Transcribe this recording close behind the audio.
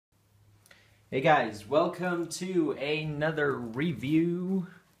Hey guys, welcome to another review,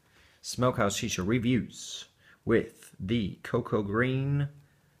 Smokehouse Shisha reviews with the Cocogreen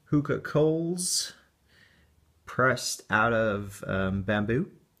hookah coals pressed out of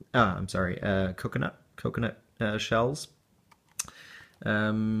bamboo. Coconut shells.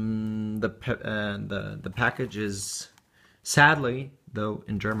 The package is sadly though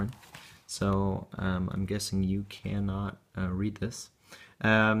in German, so I'm guessing you cannot read this.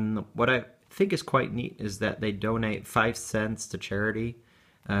 What I think is quite neat is that they donate 5 cents to charity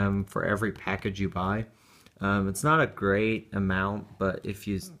for every package you buy. It's not a great amount, but if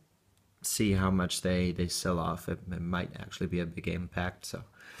you see how much they sell off, it might actually be a big impact. So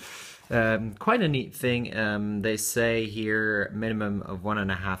quite a neat thing. They say here minimum of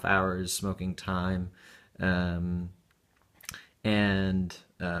 1.5 hours smoking time, and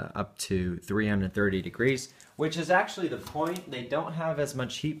up to 330 degrees, which is actually the point. They don't have as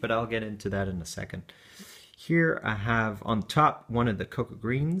much heat, but I'll get into that in a second. Here I have on top one of the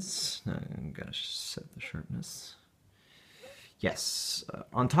Cocogreens. I'm gonna set the sharpness. Yes,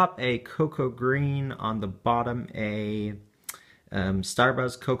 on top a Cocogreen, on the bottom a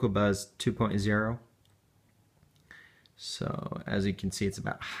Starbuzz Cocobuzz 2.0. So as you can see, it's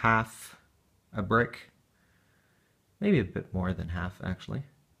about half a brick. Maybe a bit more than half, actually,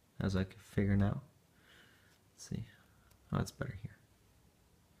 as I can figure now. Let's see. Oh, it's better here.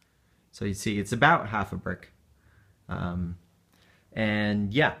 So you see, it's about half a brick. And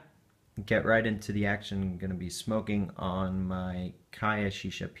yeah, get right into the action. I'm going to be smoking on my Kaya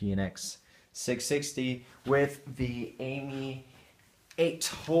Shisha PNX 660 with the Amy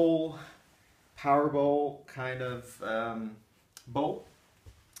 8-hole power bowl kind of bowl,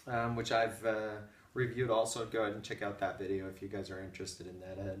 which I've reviewed also. Go ahead and check out that video if you guys are interested in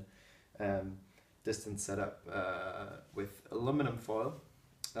that distance setup with aluminum foil.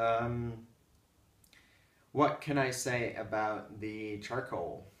 What can I say about the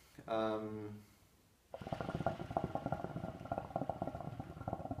charcoal?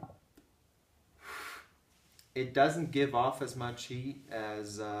 It doesn't give off as much heat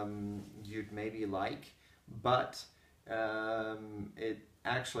as you'd maybe like, but it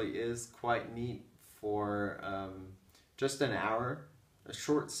actually is quite neat for just an hour, a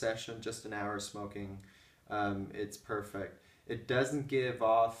short session, just an hour smoking. It's perfect. It doesn't give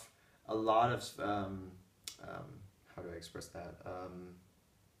off a lot of how do I express that?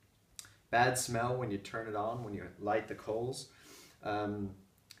 Bad smell when you turn it on, when you light the coals.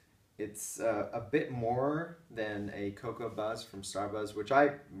 It's a bit more than a Cocobuzz from Starbuzz, which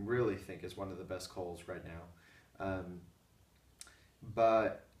I really think is one of the best coals right now.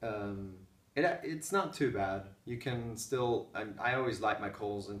 It's not too bad. You can still, I always light my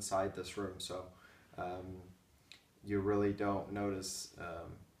coals inside this room, so you really don't notice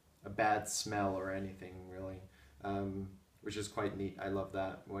a bad smell or anything really, which is quite neat. I love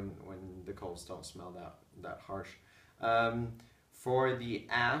that when the coals don't smell that harsh. For the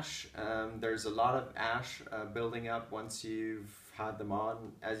ash, there's a lot of ash building up once you've had them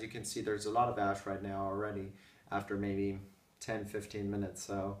on. As you can see, there's a lot of ash right now already after maybe 10-15 minutes,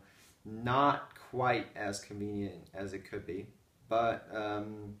 so not quite as convenient as it could be. But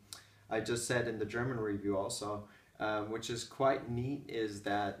I just said in the German review also, which is quite neat, is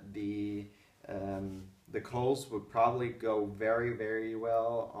that the coals would probably go very, very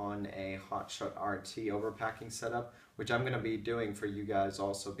well on a Hotshot RT overpacking setup, which I'm going to be doing for you guys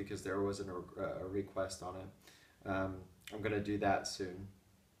also because there wasn't a request on it. I'm going to do that soon.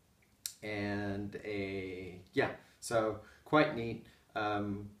 And yeah, so quite neat,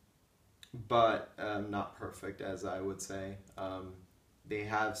 but not perfect, as I would say. They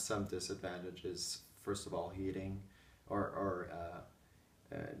have some disadvantages. First of all, heating or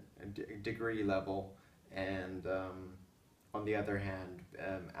degree level, and on the other hand,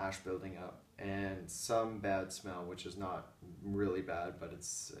 ash building up and some bad smell, which is not really bad, but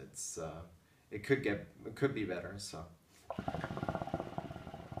it could be better. So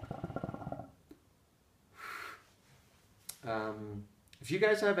if you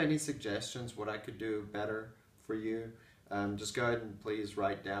guys have any suggestions what I could do better for you, just go ahead and please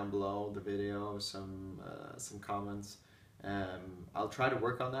write down below the video some comments. I'll try to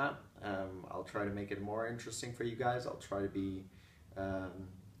work on that. I'll try to make it more interesting for you guys. I'll try to be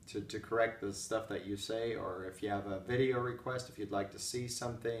to correct the stuff that you say, or if you have a video request, if you'd like to see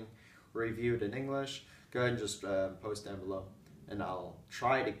something reviewed in English, go ahead and just post down below, and I'll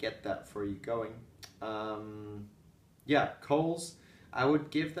try to get that for you going. Yeah, coals, I would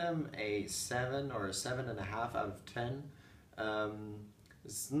give them a 7 or a 7.5 out of 10.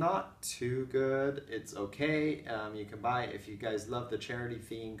 It's not too good. It's okay. You can buy it. If you guys love the charity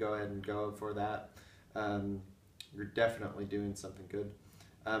theme, go ahead and go for that. You're definitely doing something good.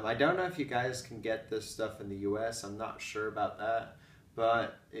 I don't know if you guys can get this stuff in the US. I'm not sure about that.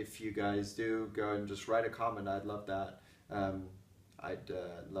 But if you guys do, go ahead and just write a comment. I'd love that. I'd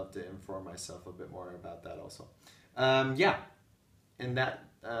love to inform myself a bit more about that also. Yeah, in that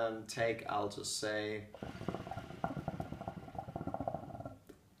take, I'll just say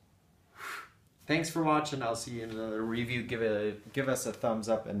thanks for watching. I'll see you in another review. Give us a thumbs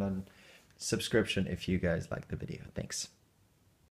up and then subscription if you guys like the video. Thanks.